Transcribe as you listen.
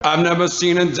I've never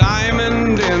seen a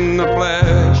diamond in the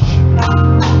flesh.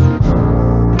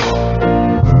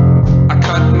 I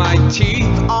cut my teeth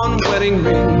on wedding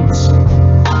rings.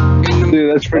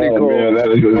 Dude, that's pretty cool. Man,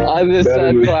 that is a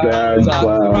sad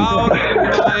clown.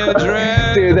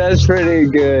 Dude, that's pretty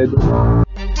good.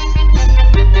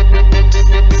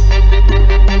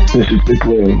 This is The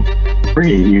Gloom,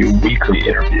 bringing you weekly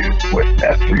interviews with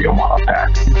F3 Omaha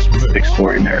Packs,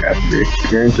 exploring their F3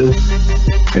 experiences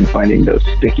and finding those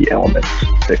sticky elements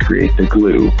that create the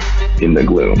glue in the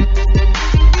gloom.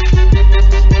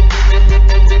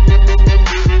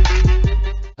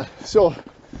 So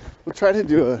I'll try to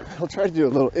do a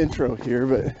little intro here,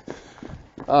 but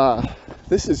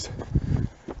this is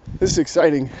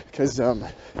exciting because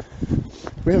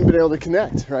we haven't been able to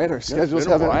connect, right? Our schedules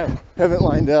haven't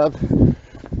lined up.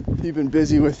 You've been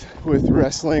busy with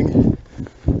wrestling,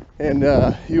 and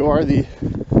you are the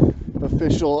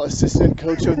official assistant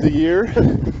coach of the year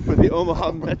for the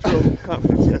Omaha Metro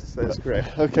Conference. Yes, that's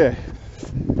correct. Okay,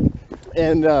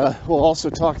 and we'll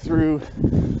also talk through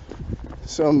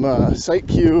some Site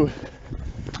Q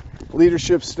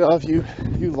leadership stuff. You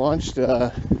launched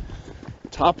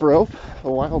Top Rope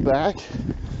a while back.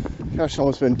 Gosh,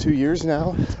 almost been 2 years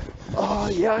now. Oh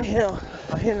yeah,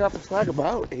 I handed out the flag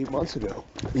about 8 months ago.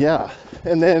 Yeah,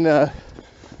 and then I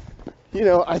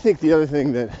think the other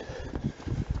thing that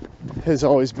has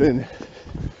always been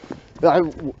that I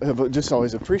have just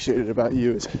always appreciated about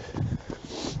you is,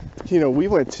 we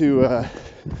went to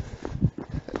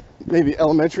maybe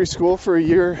elementary school for a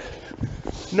year.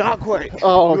 Not quite.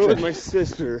 Oh, okay. With my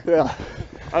sister. Yeah.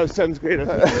 I was 7th grade. I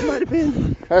think it might have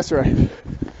been. That's right.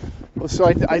 Well, so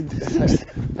I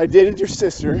dated your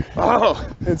sister. Oh.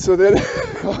 And so then.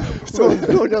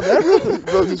 Going down that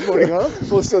road this morning, huh?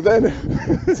 Well, so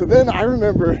then I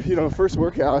remember, first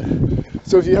workout.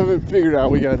 So if you haven't figured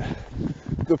out, we got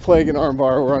the Plague and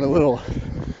Armbar. We're on a little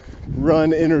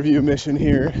run interview mission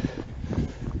here.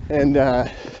 And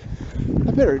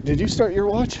did you start your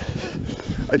watch?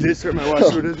 I did start my watch,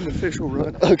 so it is an official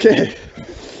run. Okay.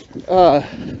 But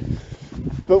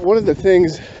one of the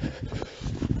things,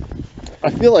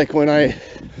 I feel like when I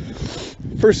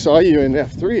first saw you in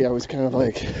F3, I was kind of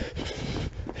like,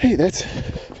 hey, that's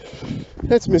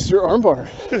Mr. Armbar.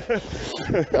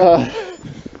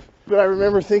 But I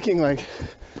remember thinking, like,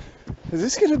 is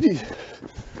this going to be,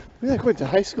 we went to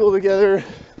high school together,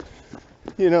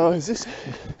 is this,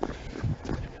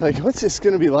 like, what's this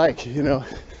going to be like,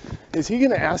 Is he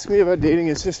going to ask me about dating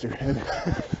his sister? And,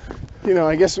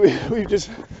 I guess we've just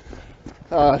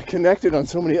connected on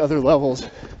so many other levels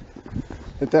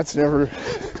that's never...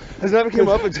 Has never come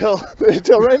up until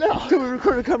right now. Until we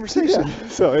recorded a conversation. Yeah.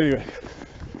 So anyway,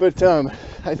 but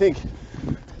I think,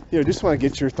 just want to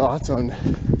get your thoughts on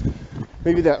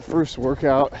maybe that first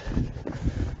workout,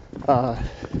 the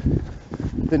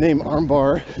name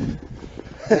Armbar.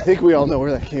 I think we all know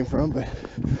where that came from, but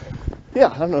yeah,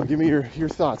 I don't know. Give me your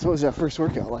thoughts. What was that first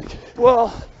workout like?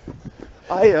 Well,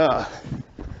 I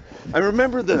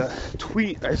remember the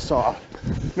tweet I saw.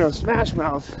 Smash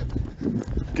Mouth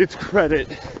gets credit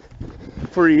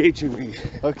for EHing me.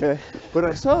 Okay. But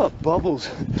I saw a Bubbles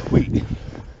tweet,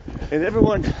 and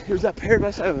everyone, it was at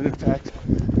Paradise Island, in fact,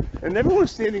 and everyone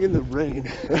was standing in the rain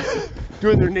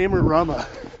doing their Namer-Rama.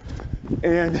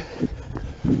 And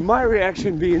my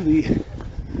reaction, being the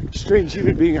strange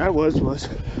human being I was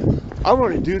I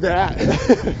want to do that.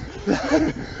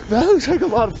 That looks like a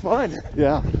lot of fun.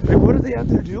 Yeah. Like, what are they out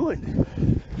there doing?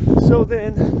 So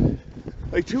then,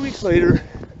 like 2 weeks later,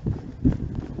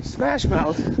 Smash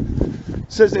Mouth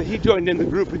says that he joined in the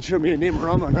group and showed me a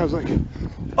Namer-Rama, and I was like,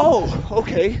 oh,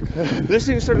 okay. This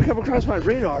thing started to come across my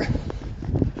radar.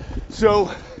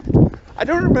 So I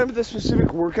don't remember the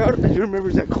specific workout. I do remember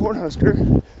it was at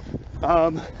Cornhusker.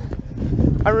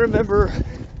 I remember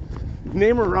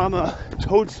Namer-Rama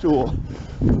Toadstool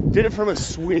did it from a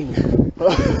swing.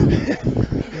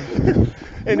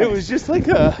 And it was just like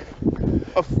a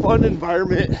fun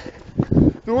environment.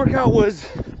 The workout was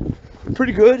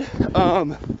pretty good.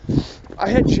 I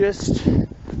had just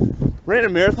ran a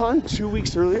marathon 2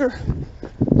 weeks earlier,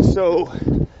 so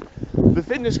the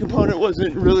fitness component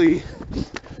wasn't really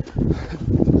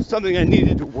something I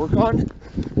needed to work on,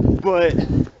 but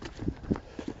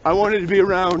I wanted to be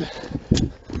around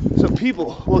some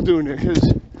people while doing it,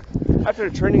 because after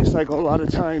a training cycle, a lot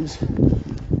of times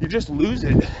you just lose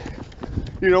it.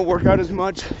 You don't work out as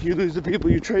much, you lose the people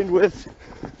you trained with,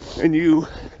 and you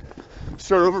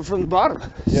start over from the bottom.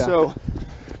 Yeah. So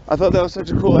I thought that was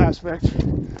such a cool aspect.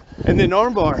 And then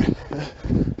Armbar.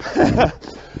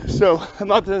 So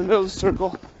I'm out there in the middle of the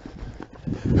circle.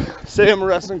 Say I'm a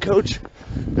wrestling coach.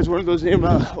 It's one of those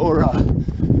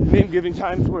name-giving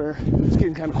times where it's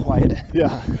getting kind of quiet.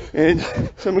 Yeah. And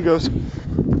someone goes,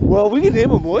 well, we can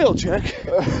name him Oil Check.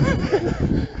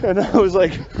 And I was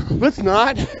like, let's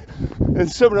not.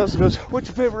 And someone else goes, what's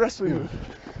your favorite wrestling move?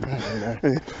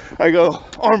 And I go,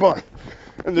 armbar.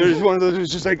 And there's one of those who's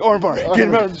just like, armbar, get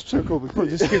him out of the circle before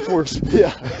this gets worse.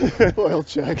 Yeah. Oil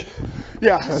Check.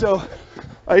 Yeah, so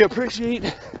I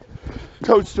appreciate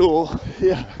Toadstool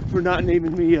for not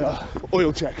naming me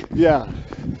Oil Check. Yeah.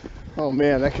 Oh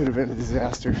man, that could have been a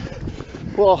disaster.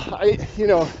 Well,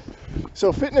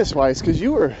 so fitness-wise, because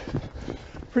you were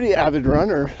a pretty avid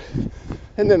runner,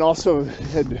 and then also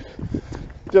had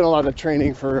done a lot of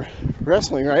training for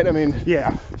wrestling, right? I mean,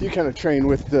 yeah, you kind of train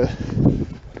with the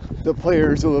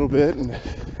players a little bit, and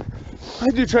I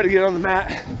do try to get on the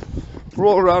mat,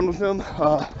 roll around with them.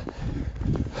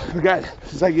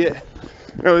 As I get,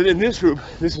 in this group,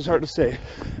 this is hard to say.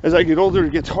 As I get older,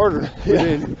 it gets harder. Yeah.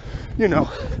 And then,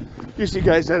 you see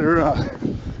guys that are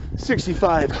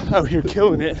 65 out here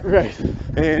killing it. Right.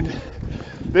 And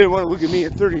they don't want to look at me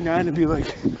at 39 and be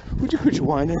like, would you quit your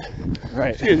whining?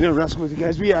 Right. You know, wrestle with the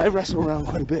guys. But yeah, I wrestle around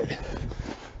quite a bit.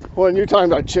 Well, and you're talking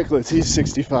about Chicklets. He's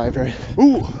 65, right?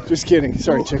 Ooh. Just kidding.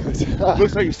 Sorry, Ooh. Chicklets.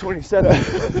 Looks like he's 27.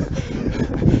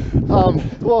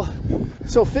 Well,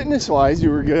 so fitness-wise,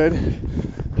 you were good.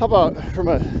 How about from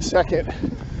a second,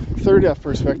 third F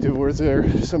perspective? Was there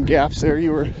some gaps there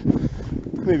you were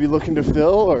maybe looking to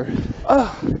fill, or?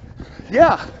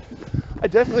 Yeah, I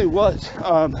definitely was.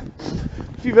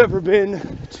 If you've ever been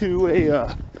to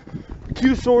a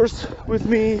Q source with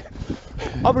me,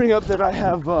 I'll bring up that I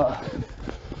have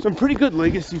some pretty good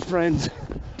legacy friends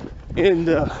in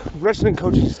the wrestling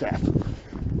coaching staff.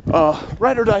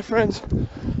 Ride or die friends,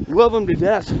 love them to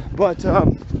death, but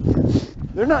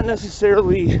they're not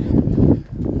necessarily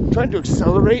trying to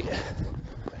accelerate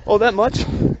all that much.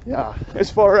 Yeah. As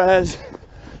far as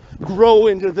grow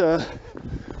into the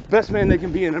best man they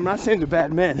can be. And I'm not saying they're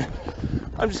bad men.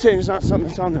 I'm just saying it's not something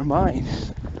that's on their mind.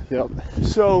 Yep.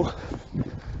 So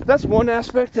that's one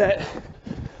aspect that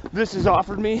this has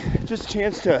offered me, just a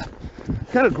chance to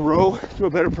kind of grow to a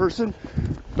better person,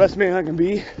 best man I can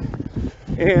be.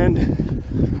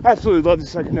 And I absolutely love the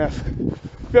second F.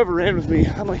 If you ever ran with me,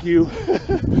 I'm like you,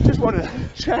 just want to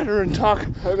chatter and talk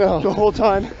the whole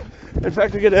time. In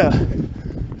fact, I give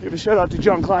a shout out to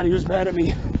John Cloud. He was mad at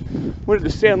me. Went to the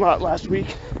Sandlot last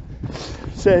week.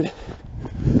 Said,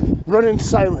 run in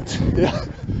silence. Yeah.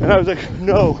 And I was like,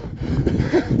 no.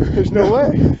 There's no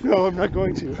way. No, I'm not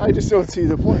going to. I just don't see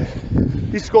the point.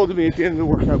 He scolded me at the end of the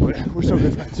workout, but we're so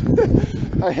good friends.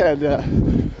 I had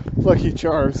Lucky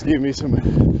Charms gave me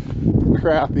some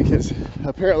crap because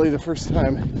apparently the first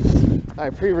time I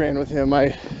pre-ran with him,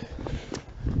 I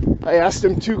asked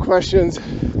him 2 questions,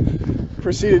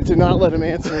 proceeded to not let him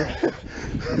answer,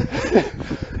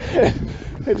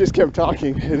 and just kept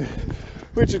talking,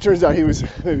 which it turns out he was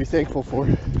maybe thankful for.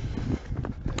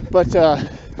 But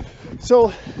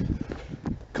so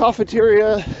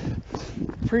cafeteria,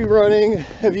 pre-running,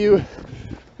 have you,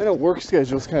 I know work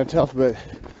schedule's kind of tough, but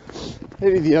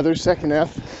maybe the other second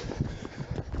F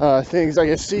things, I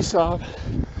guess CSOP,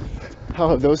 how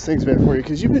have those things been for you?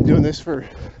 Because you've been doing this for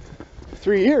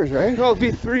 3 years, right? Well, it'll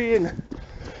be 3 in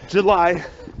July.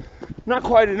 Not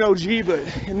quite an OG, but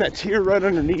in that tier right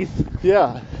underneath.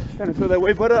 Yeah. Kind of feel that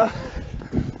way, but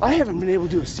I haven't been able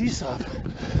to do a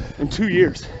CSOP in 2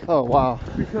 years. Oh, wow.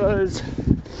 Because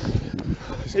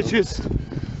it's just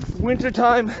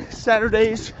wintertime,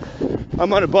 Saturdays,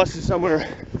 I'm on a bus somewhere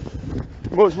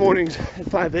most mornings at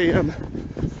 5 a.m.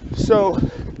 So,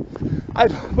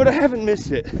 but I haven't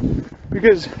missed it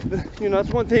because, that's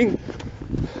one thing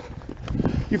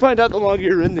you find out the longer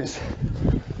you're in this.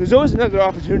 There's always another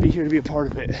opportunity here to be a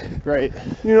part of it. Right.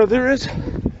 There is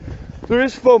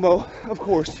FOMO, of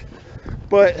course,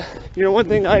 but one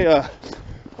thing I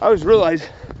always realized,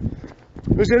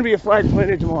 there's going to be a flag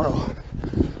planted tomorrow.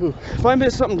 If I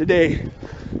miss something today,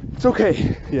 it's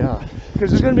okay. Yeah. Because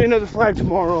there's going to be another flag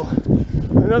tomorrow,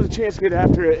 another chance to get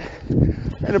after it,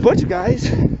 and a bunch of guys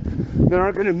that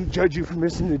aren't going to judge you for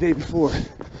missing the day before.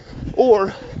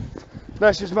 Or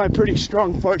that's just my pretty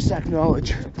strong fart sack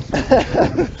knowledge.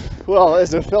 Well,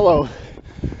 as a fellow,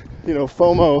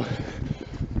 FOMO,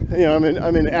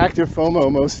 I'm in active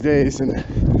FOMO most days, and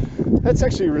that's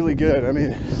actually really good. I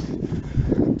mean,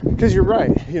 because you're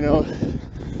right,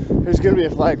 there's going to be a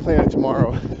flag planted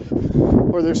tomorrow,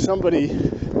 or there's somebody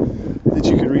that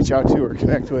you could reach out to or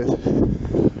connect with,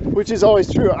 which is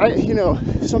always true.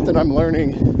 Something I'm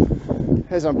learning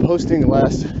as I'm posting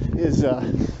less is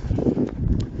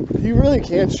you really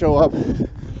can't show up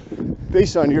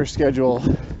based on your schedule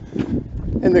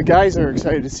And the guys are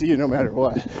excited to see you no matter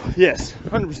what. Yes,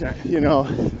 100%. You know,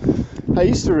 I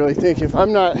used to really think if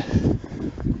I'm not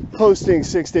hosting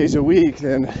 6 days a week,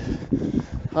 then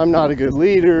I'm not a good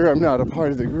leader, I'm not a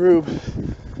part of the group.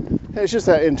 And it's just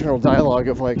that internal dialogue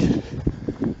of like,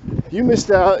 you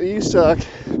missed out, you suck.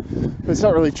 But it's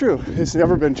not really true. It's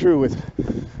never been true with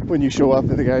when you show up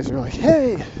and the guys are like,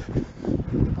 hey.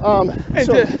 And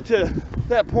so, to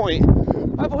that point,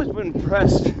 I've always been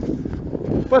impressed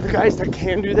by the guys that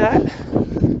can do that.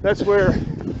 That's where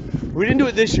we didn't do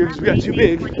it this year because we got too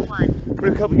big. But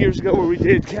a couple years ago where we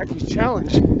did Khakis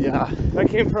Challenge. yeah. That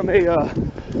came from a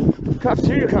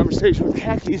cafeteria conversation with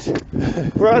Khakis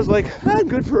where I was like, I'm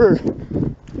good for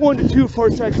 1 to 2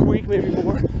 4 sets a week, maybe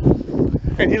more.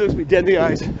 And he looks me dead in the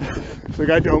eyes. He's like,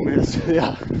 I don't miss.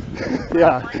 Yeah.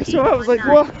 Yeah. So I was like,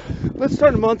 well, let's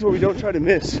start a month where we don't try to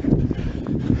miss.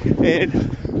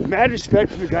 And mad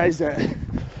respect for the guys that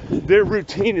their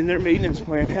routine and their maintenance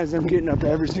plan has them getting up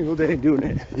every single day and doing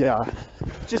it. Yeah.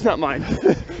 Just not mine.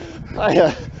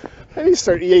 I need to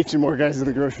start EHing more guys at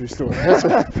the grocery store. That's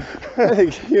what I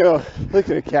think, you know,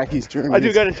 looking at Khakis journey. I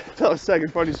do got to tell a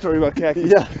second funny story about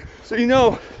Khakis. Yeah. So you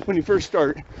know, when you first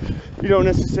start, you don't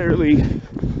necessarily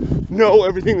know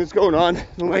everything that's going on,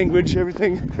 the language,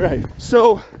 everything. Right.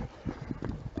 So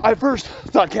I first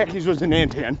thought Khakis was an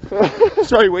Antan.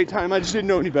 Sorry, wait time. I just didn't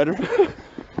know any better.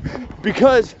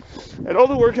 Because at all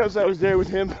the workouts I was there with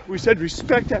him, we said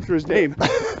respect after his name.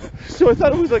 So I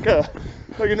thought it was like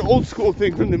an old school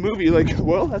thing from the movie. Like,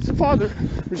 well, that's the father.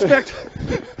 Respect.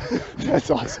 That's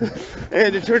awesome.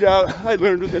 And it turned out I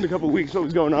learned within a couple of weeks what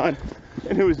was going on,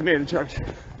 and who was the man in charge.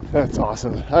 That's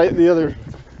awesome. The other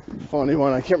funny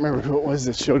one, I can't remember who it was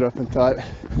that showed up and thought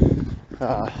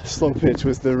Slow Pitch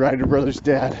was the Ryder Brothers'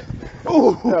 dad.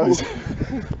 Oh,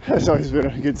 That's always been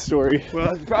a good story.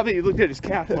 well, probably he looked at his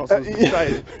calf muscles and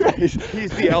decided Right.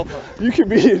 he's the alpha. You can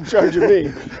be in charge of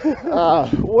me.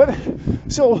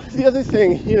 So the other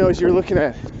thing, you know, as you're looking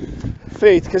at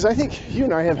faith, because I think you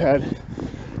and I have had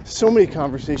so many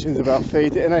conversations about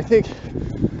faith, and I think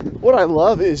what I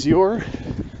love is you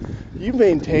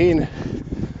maintain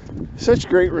such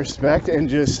great respect and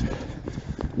you're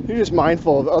just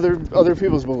mindful of other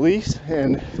people's beliefs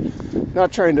and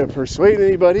not trying to persuade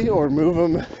anybody or move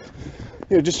them,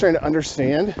 you know, just trying to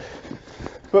understand.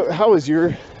 But how was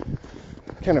your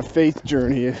kind of faith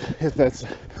journey, if that's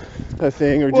a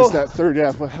thing, or just that third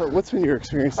half? What's been your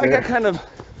experience there? I got kind of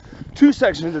 2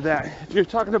 sections of that. If you're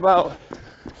talking about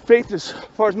faith as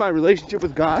far as my relationship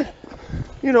with God,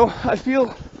 you know, I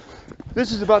feel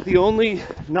this is about the only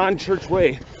non-church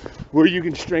way where you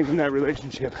can strengthen that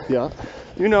relationship. Yeah.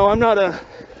 You know, I'm not a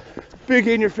big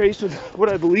in your face with what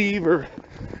I believe, or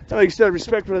like you said, I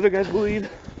respect what other guys believe,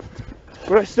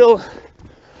 but I still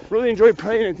really enjoy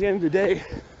praying at the end of the day.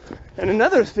 And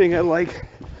another thing I like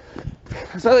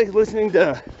is I like listening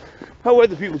to how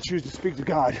other people choose to speak to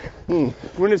God.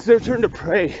 When it's their turn to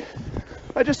pray,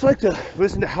 I just like to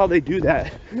listen to how they do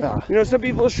that. Yeah. You know, some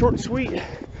people are short and sweet.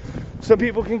 Some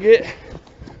people can get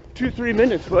 2-3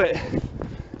 minutes, but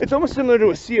it's almost similar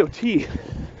to a COT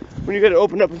when you got to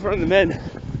open up in front of the men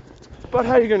about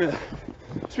how you're going to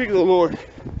speak to the Lord.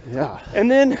 Yeah.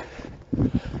 And then,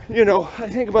 you know, I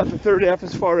think about the third F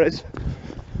as far as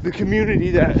the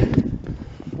community that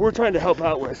we're trying to help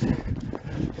out with.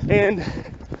 And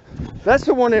that's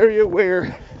the one area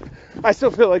where I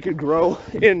still feel I could grow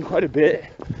in quite a bit,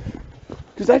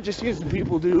 because I've just seen some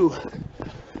people do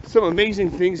some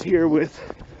amazing things here with,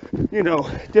 you know,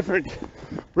 different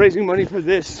raising money for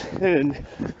this and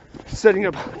setting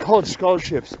up college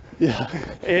scholarships. Yeah.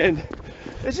 And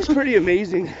it's just pretty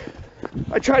amazing.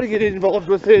 I try to get involved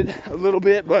with it a little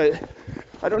bit, but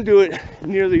I don't do it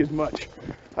nearly as much.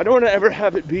 I don't want to ever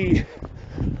have it be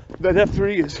that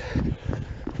F3 is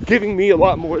giving me a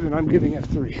lot more than I'm giving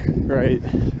F3. Right.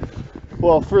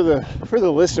 Well, for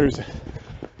the listeners,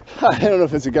 I don't know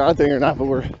if it's a God thing or not, but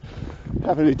we're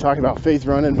happy to be talking about faith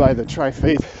running by the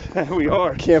Tri-Faith We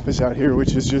are. campus out here,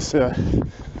 which is just,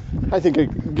 I think, a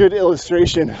good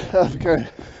illustration of kind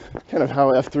of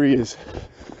how F3 is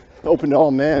open to all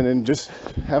men and just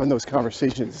having those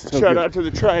conversations. So Shout good. out to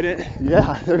the Trident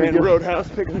Yeah, there and you go. Roadhouse,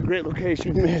 picking a great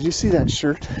location. Man, did you see that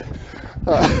shirt?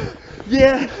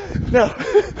 Yeah. Now,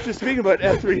 just speaking about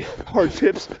F3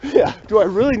 hardships, Yeah. do I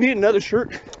really need another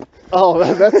shirt?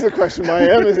 Oh, that's the question my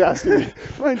M is asking me.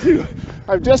 Mine too.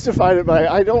 I've justified it by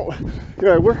I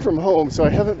work from home, so I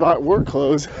haven't bought work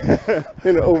clothes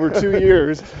in over 2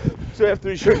 years. So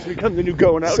F3 shirts become the new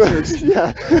going out So, shirts.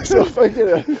 yeah. So if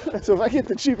I get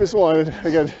the cheapest one, I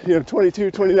got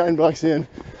 $29 in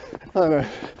on a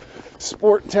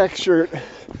sport tech shirt.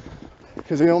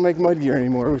 because they don't make mud gear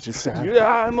anymore, which is sad. Yeah,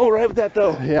 I'm all right with that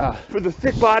though. Yeah. For the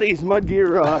thick bodies, mud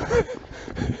gear,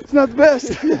 it's not the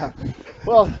best. Yeah.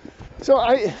 Well, so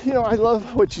I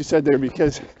love what you said there,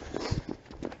 because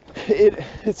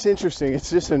it's interesting. It's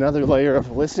just another layer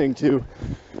of listening to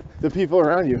the people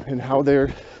around you and how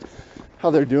they're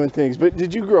doing things. But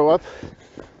did you grow up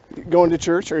going to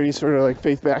church or any sort of like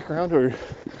faith background, or?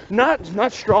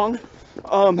 Not strong.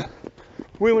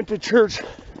 We went to church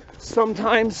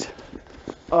sometimes.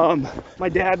 My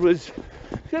dad he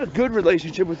had a good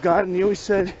relationship with God, and he always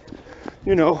said,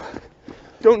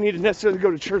 don't need to necessarily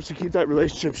go to church to keep that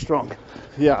relationship strong.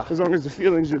 Yeah. As long as the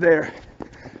feelings are there.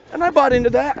 And I bought into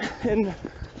that, and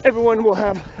everyone will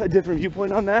have a different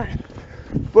viewpoint on that.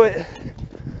 But,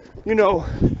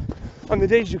 on the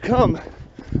days you come,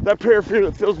 that prayer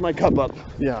fills my cup up.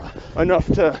 Yeah. Enough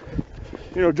to,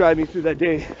 drive me through that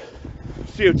day.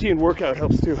 COT and workout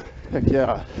helps too. Heck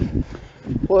yeah.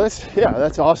 Well,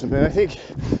 that's awesome. And I think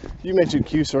you mentioned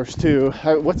Q Source too.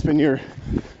 What's been your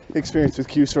experience with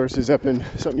Q Source? Has that been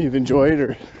something you've enjoyed,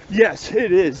 or? Yes,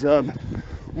 it is.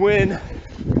 When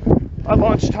I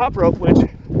launched Top Rope, which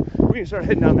we can start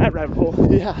heading down that rabbit hole.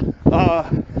 Yeah.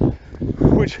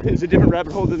 Which is a different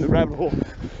rabbit hole than the rabbit hole.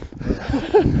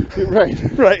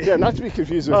 Right. Yeah, not to be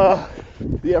confused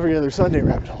with the every other Sunday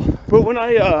rabbit hole. But when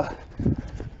I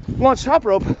launched Top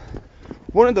Rope,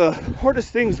 one of the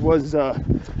hardest things was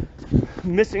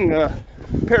missing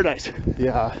Paradise.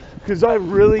 Yeah. Because I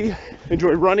really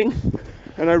enjoy running,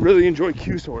 and I really enjoy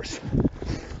Q Source.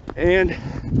 And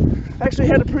I actually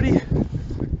had a pretty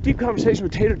deep conversation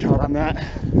with Tater Tot on that.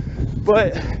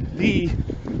 But the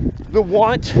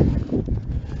want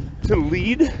to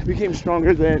lead became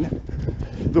stronger than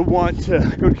the want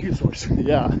to go to Q Source.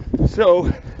 Yeah. So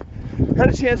had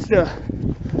a chance to,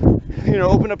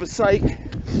 open up a site,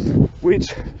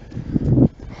 which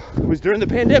was during the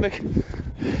pandemic.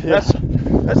 Yeah.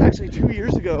 That's actually 2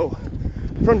 years ago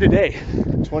from today.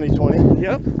 2020.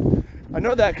 Yep. I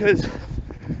know that because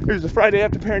it was the Friday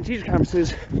after parent-teacher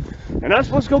conferences, and I was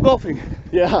supposed to go golfing.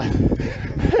 Yeah.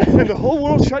 And the whole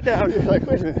world shut down. You're like,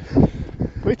 wait a minute.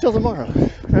 Wait till tomorrow.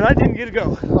 And I didn't get to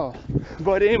go. Oh.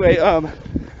 But anyway,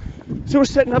 so we're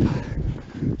setting up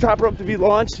Top Rope to be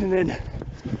launched, and then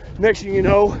next thing you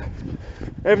know,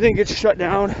 everything gets shut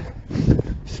down,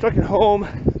 stuck at home.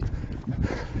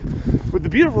 But the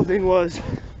beautiful thing was,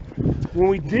 when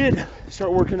we did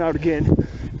start working out again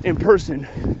in person,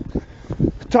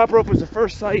 Top Rope was the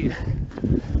first site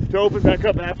to open back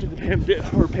up after the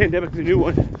pandemic, the new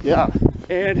one. Yeah.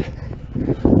 And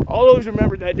I'll always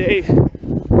remember that day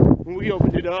when we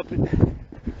opened it up and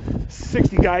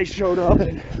 60 guys showed up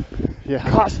in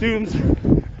costumes,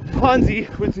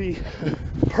 Ponzi with the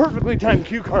perfectly timed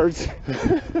cue cards.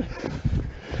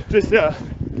 Just a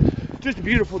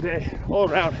beautiful day all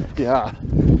around. Yeah.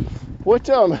 What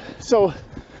so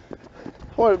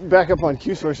I want to back up on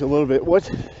Q Source a little bit. What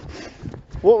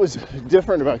was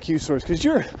different about Q Source?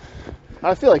 Because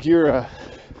I feel like you're a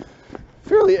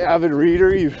fairly avid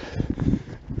reader. You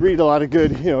read a lot of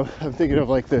good, I'm thinking of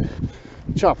like the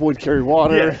Chop Wood, Carry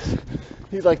Water. Yes.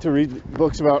 You'd like to read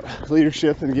books about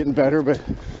leadership and getting better, but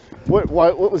what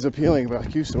was appealing about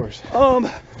Q Source?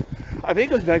 I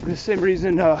think it goes back to the same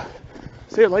reason,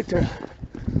 say I like to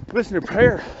listen to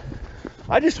prayer.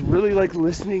 I just really like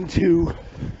listening to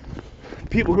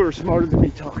people who are smarter than me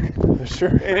talk.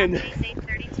 Sure. And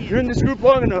you're in this group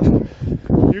long enough,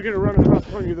 you're going to run across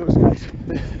one of those guys.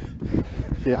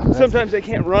 Yeah. Sometimes they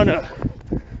can't run a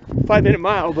 5-minute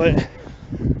mile, but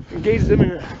engage them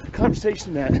in a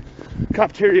conversation at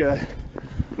cafeteria,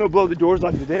 they'll blow the doors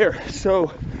off you there.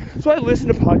 So I listen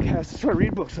to podcasts, so I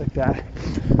read books like that.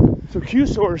 So Q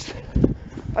Source,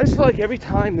 I just feel like every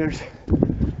time there's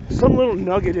some little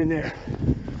nugget in there,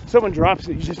 someone drops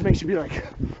it, it just makes you be like,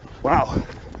 wow,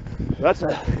 that's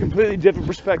a completely different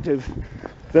perspective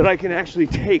that I can actually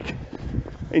take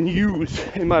and use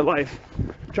in my life,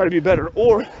 try to be better.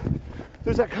 Or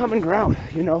there's that common ground,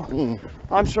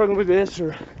 I'm struggling with this,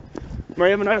 or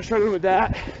Mariam and I are struggling with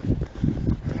that,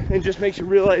 and just makes you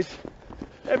realize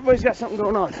everybody's got something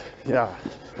going on. Yeah,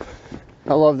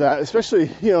 I love that, especially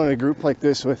in a group like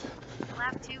this with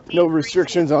no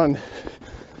restrictions on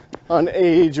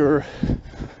age or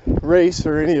race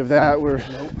or any of that, where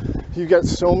you've got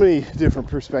so many different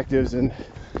perspectives and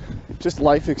just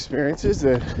life experiences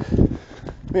that,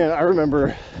 man, I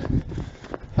remember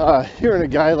hearing a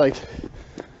guy like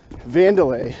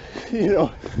Vandelay,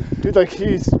 dude, like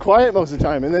he's quiet most of the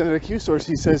time, and then at a Q Source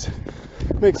he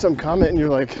makes some comment and you're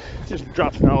like, just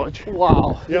drops knowledge.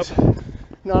 Wow. Yep.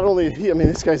 Not only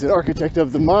this guy's an architect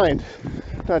of the mind,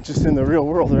 not just in the real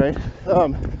world, right?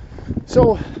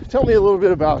 So tell me a little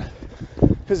bit about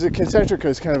because the concentrica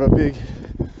is kind of a big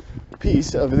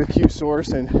piece of the Q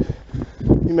source, and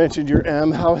you mentioned your M.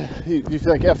 How do you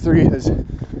feel like F3 has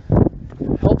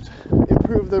helped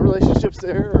improve the relationships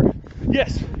there? Or?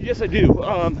 Yes, I do.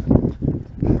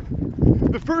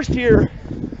 The first year,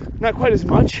 not quite as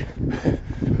much,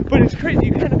 but it's crazy.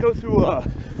 You kind of go through,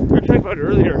 we were talking about it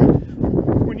earlier,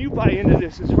 when you buy into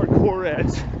this as hardcore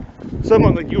as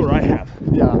someone like you or I have.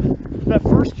 Yeah. That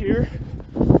first year,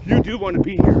 you do want to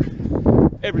be here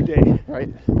every day. Right.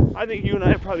 I think you and I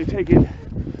have probably taken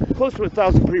close to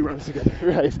 1,000 pre-runs together.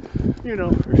 Right. You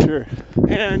know, For sure.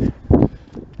 and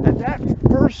at that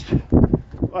first,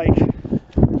 like,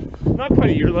 not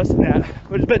quite a year, less than that,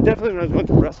 but it's been definitely when I was going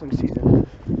through wrestling season,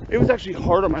 it was actually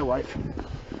hard on my wife.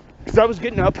 Because I was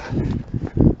getting up,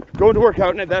 going to work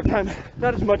out, and at that time,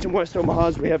 not as much in West Omaha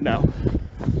as we have now.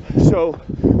 So,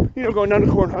 you know, going down to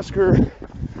Cornhusker,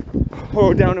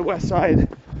 or down to West Side,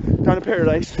 down to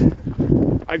Paradise.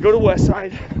 I'd go to West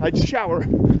Side, I'd shower,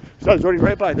 so I was already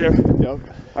right by there. Yep.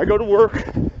 I go to work,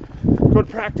 go to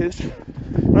practice,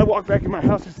 and I walk back in my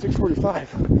house at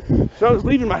 6:45. So I was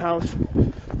leaving my house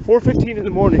 4:15 in the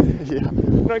morning, Yeah.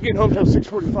 not getting home until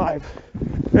 6:45.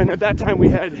 And at that time we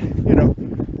had, you know,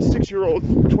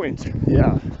 6-year-old twins.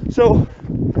 Yeah. So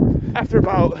after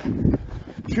about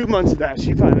 2 months of that,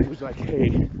 she finally was like,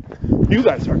 hey, you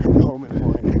gotta start coming home in the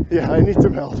morning. Yeah, I need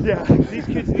some help. Yeah, these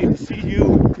kids need to see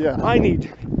you. Yeah. I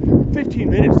need 15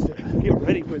 minutes to get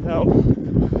ready without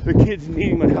the kids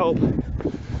needing my help.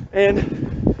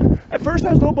 And at first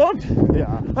I was a little bummed.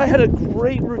 Yeah. I had a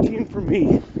great routine for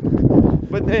me.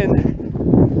 But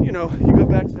then, you know, you go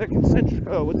back to that concentric,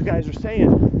 what the guys are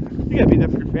saying. You gotta be there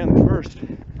for your family first.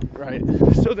 Right.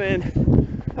 So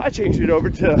then I changed it over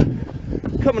to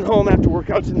coming home after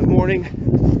workouts in the morning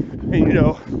and, you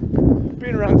know,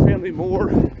 being around the family more.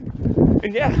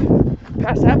 And yeah,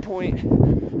 past that point,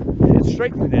 it's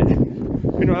strengthening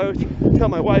it. You know, I would tell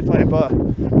my wife I've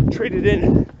traded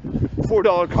in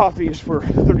 $4 coffees for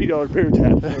 $30 beer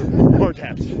taps, bar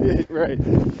taps. Right.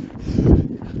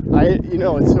 You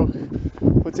know, it's so.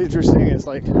 What's interesting is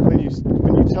like when you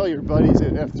tell your buddies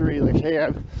at F3, like, hey,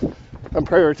 I'm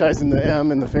prioritizing the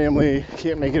M and the family,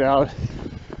 can't make it out.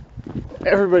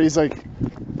 Everybody's like,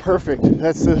 perfect.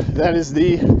 That is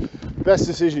the best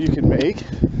decision you can make.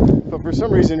 But for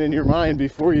some reason in your mind,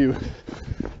 before you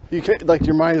can, like,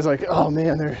 your mind is like, oh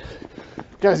man,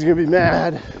 guys are gonna be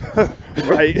mad.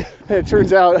 Right. And it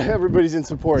turns out everybody's in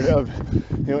support of,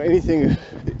 you know, anything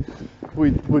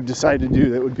we would decide to do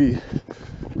that would be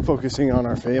focusing on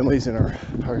our families and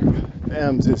our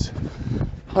M's is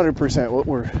 100% what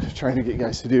we're trying to get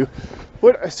guys to do.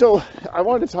 So I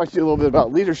wanted to talk to you a little bit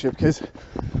about leadership, because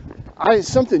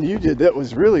something you did that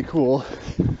was really cool,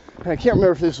 and I can't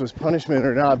remember if this was punishment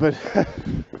or not, but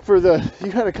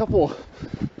you had a couple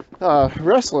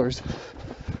wrestlers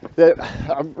that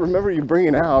I remember you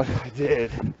bringing out. I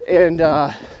did. And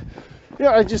yeah,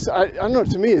 I don't know,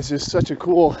 to me it's just such a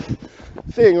cool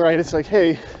thing, right? It's like,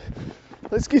 hey,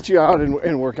 let's get you out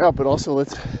and work out, but also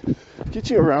let's get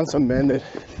you around some men that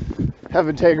have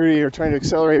integrity or trying to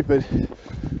accelerate. But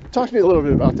talk to me a little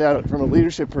bit about that from a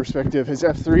leadership perspective. Has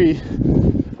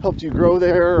F3 helped you grow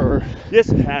there, or? Yes,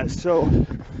 it has. So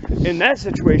in that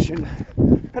situation,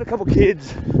 I had a couple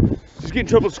kids just get in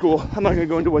trouble at school. I'm not going to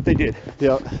go into what they did.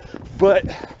 Yeah.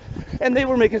 And they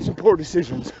were making some poor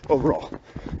decisions overall.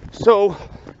 So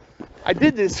I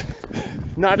did this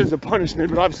not as a punishment,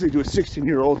 but obviously to a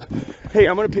 16-year-old. Hey,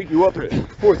 I'm going to pick you up at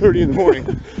 4:30 in the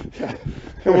morning.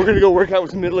 And we're going to go work out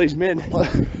with some middle-aged men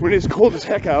when it's cold as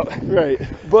heck out. Right.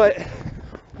 But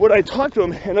what I talked to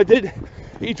them, and I did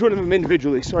each one of them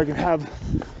individually so I could have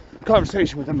a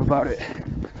conversation with them about it.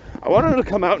 I wanted them to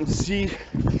come out and see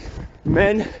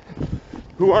men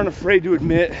who aren't afraid to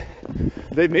admit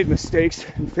they've made mistakes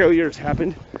and failures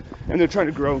happened, and they're trying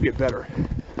to grow and get better.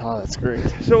 Oh, that's great.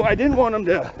 So I didn't want them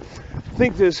to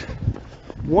think this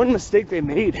one mistake they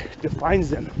made defines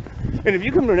them. And if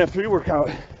you come to an F3 workout,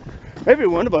 every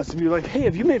one of us, and you're like, hey,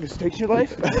 have you made mistakes in your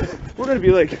life? We're going to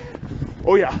be like,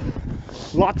 oh yeah,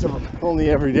 lots of them. Only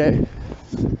every day.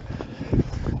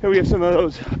 And we have some of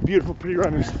those beautiful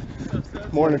pre-runners.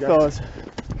 Morning, fellas.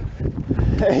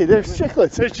 Hey, there's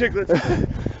chicklets. There's chicklets.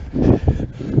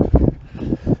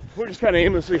 We're just kind of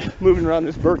aimlessly moving around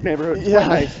this Burke neighborhood. It's Yeah,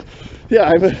 nice.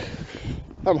 Yeah.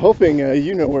 I'm hoping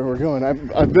you know where we're going.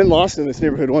 I've been lost in this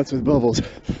neighborhood once with Bubbles.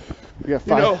 We got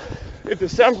 5. You know, if the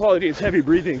sound quality is heavy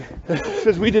breathing,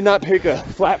 because we did not pick a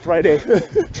Flat Friday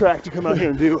track to come out here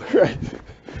and do. Right.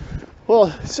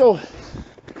 Well, so,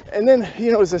 and then,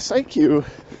 you know, as a site queue,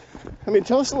 I mean,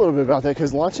 tell us a little bit about that,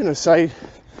 because launching a site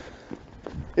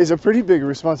is a pretty big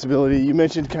responsibility. You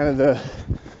mentioned kind of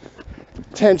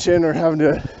tension or having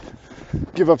to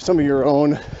give up some of your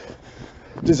own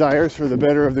desires for the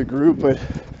better of the group. But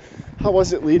how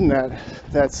was it leading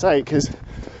that site? Because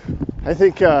I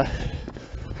think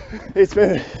it's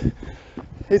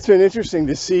been interesting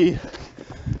to see,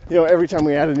 every time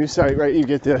we add a new site, right, you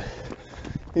get the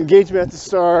engagement at the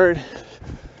start,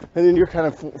 and then you're kind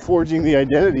of forging the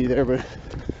identity there. But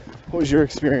what was your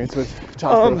experience with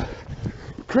Top Rope?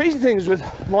 Crazy things with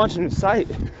launching a site,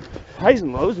 highs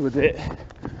and lows with it.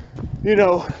 You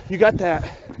got that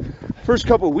first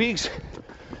couple of weeks,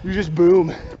 you just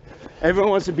boom.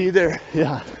 Everyone wants to be there.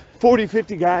 Yeah. 40,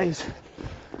 50 guys.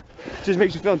 Just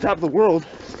makes you feel on top of the world.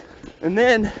 And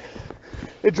then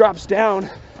it drops down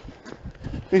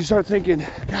and you start thinking,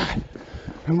 God,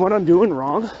 and what I'm doing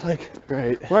wrong? Like,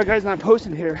 right. Why are guys not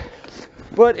posting here?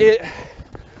 But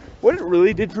what it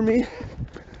really did for me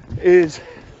is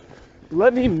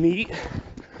let me meet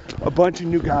a bunch of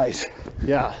new guys.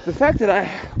 Yeah. The fact that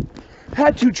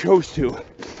I chose to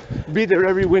be there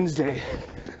every Wednesday.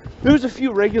 There was a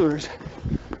few regulars,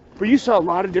 but you saw a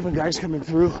lot of different guys coming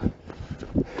through.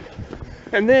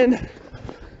 And then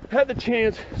had the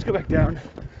chance, let's go back down,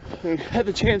 and had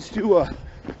the chance to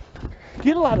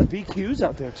get a lot of BQs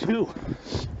out there too.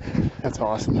 That's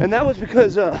awesome. And that was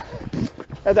because at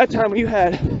that time you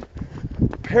had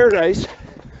Paradise,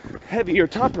 Heavy, or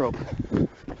Top Rope.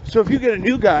 So if you get a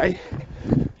new guy,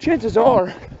 chances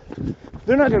are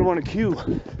they're not going to want to queue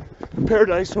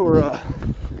Paradise or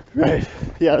right.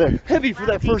 Yeah, they're Heavy for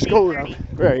that first go around.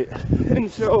 Right.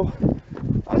 And so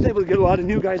I was able to get a lot of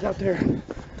new guys out there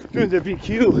doing their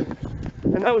BQ,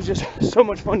 and that was just so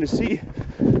much fun to see,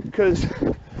 because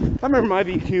I remember my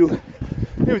BQ,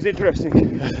 it was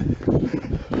interesting.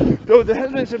 Though there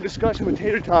has been some discussion with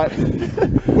Tater Tot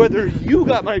whether you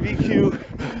got my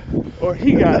BQ or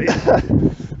he got it.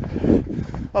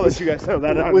 I'll let you guys settle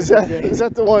that out. Was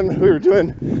that the one we were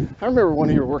doing? I remember one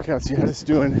of your workouts you had us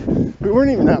doing. We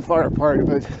weren't even that far apart,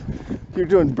 but you were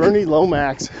doing Bernie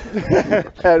Lomax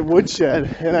at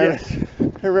Woodshed, and yes.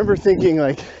 I remember thinking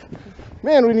like,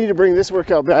 man, we need to bring this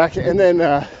workout back. And then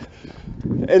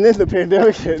the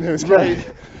pandemic hit, and it was right.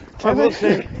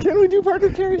 Can we do partner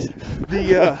carries?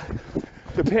 The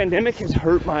pandemic has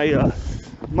hurt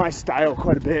my style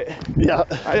quite a bit. Yeah.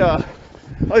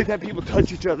 I like that people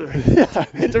touch each other. Yeah.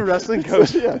 It's a wrestling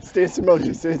coach. Yeah, stance in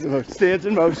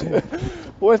motion.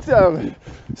 What,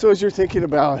 so as you're thinking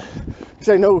about, because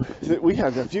I know that we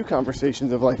had a few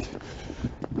conversations of like,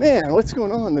 man, what's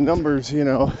going on, the numbers,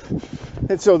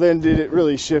 and so then did it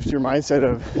really shift your mindset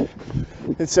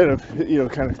of, instead of,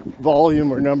 kind of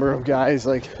volume or number of guys,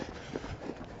 like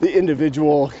the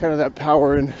individual, kind of that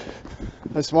power in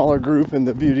a smaller group and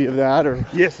the beauty of that? Or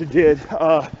yes, it did.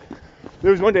 There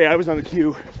was one day I was on the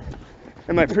queue,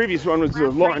 and my previous one was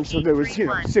the launch, so there was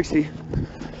 60,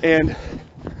 and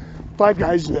 5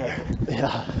 guys there.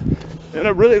 Yeah. And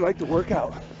I really liked the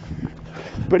workout,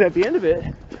 but at the end of it,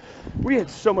 we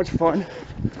had so much fun.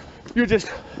 You're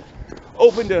just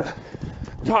open to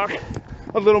talk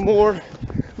a little more, a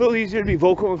little easier to be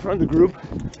vocal in front of the group,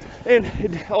 and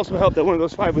it also helped that one of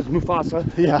those 5 was Mufasa.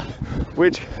 Yeah.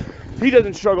 Which he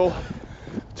doesn't struggle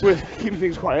with keeping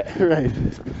things quiet. Right.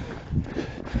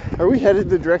 Are we headed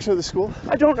the direction of the school?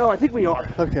 I don't know. I think we are.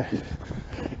 Okay.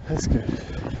 That's good.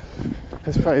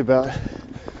 That's probably about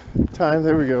time.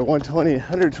 There we go.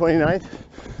 129th.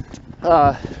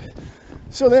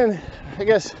 So then, I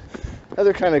guess,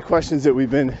 other kind of questions that we've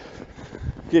been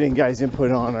getting guys' input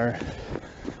on are,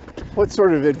 what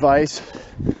sort of advice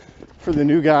for the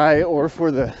new guy or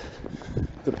for the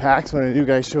packs when a new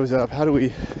guy shows up? How do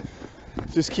we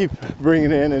just keep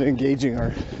bringing in and engaging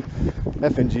our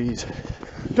F&Gs?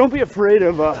 Don't be afraid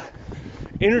of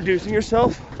introducing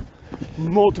yourself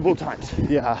multiple times.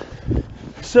 Yeah.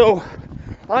 So,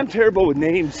 I'm terrible with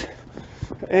names,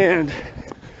 and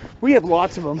we have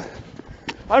lots of them.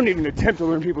 I don't even attempt to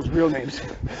learn people's real names.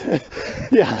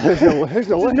 Yeah, there's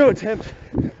no attempt.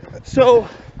 So,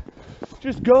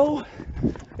 just go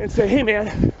and say, hey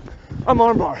man, I'm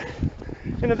Armbar.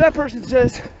 And if that person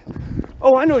says,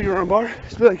 oh, I know you're Armbar,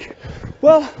 just be like,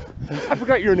 well, I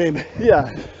forgot your name.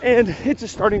 Yeah. And it's a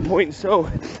starting point. So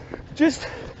just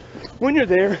when you're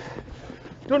there,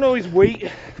 don't always wait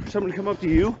for someone to come up to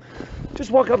you.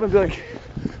 Just walk up and be like,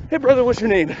 hey brother, what's your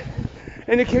name?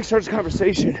 And it kickstarts a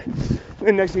conversation.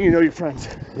 And next thing you know, you're friends.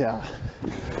 Yeah.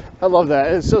 I love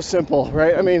that. It's so simple,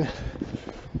 right? I mean,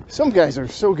 some guys are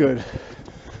so good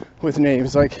with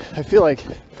names. Like, I feel like,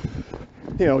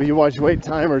 you watch Wait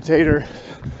Time or Tater,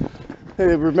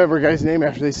 they remember a guy's name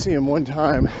after they see him one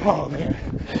time. Oh man,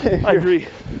 I agree.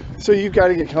 So you've got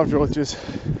to get comfortable with just,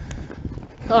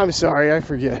 I'm sorry, I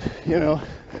forget,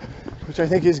 which I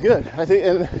think is good. I think,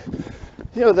 and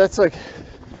you know, that's like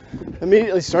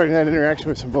immediately starting that interaction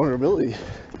with some vulnerability.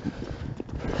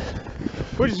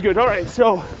 Which is good. All right,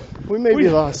 so we may be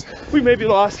lost. We may be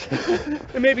lost.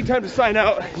 It may be time to sign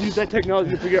out, use that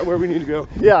technology to figure out where we need to go.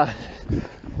 Yeah.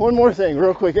 One more thing,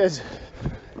 real quick, as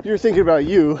you're thinking about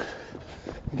you,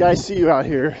 guys see you out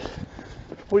here,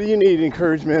 what do you need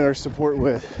encouragement or support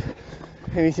with?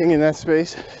 Anything in that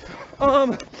space?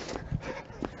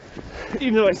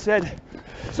 Even though I said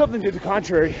something to the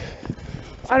contrary,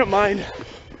 I don't mind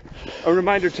a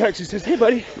reminder text that says, hey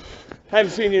buddy, I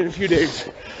haven't seen you in a few days.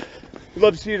 I'd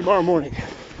love to see you tomorrow morning.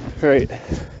 Right.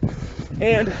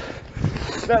 And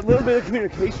that little bit of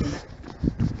communication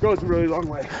goes a really long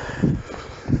way.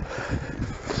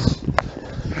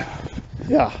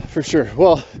 Yeah, for sure.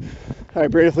 Well, all right,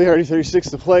 Brady Flehardy, 36,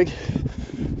 The Plague.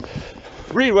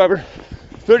 Reed Weber,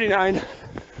 39,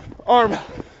 Armbar.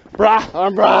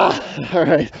 All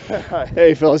right.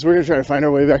 Hey, fellas, we're going to try to find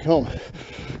our way back home.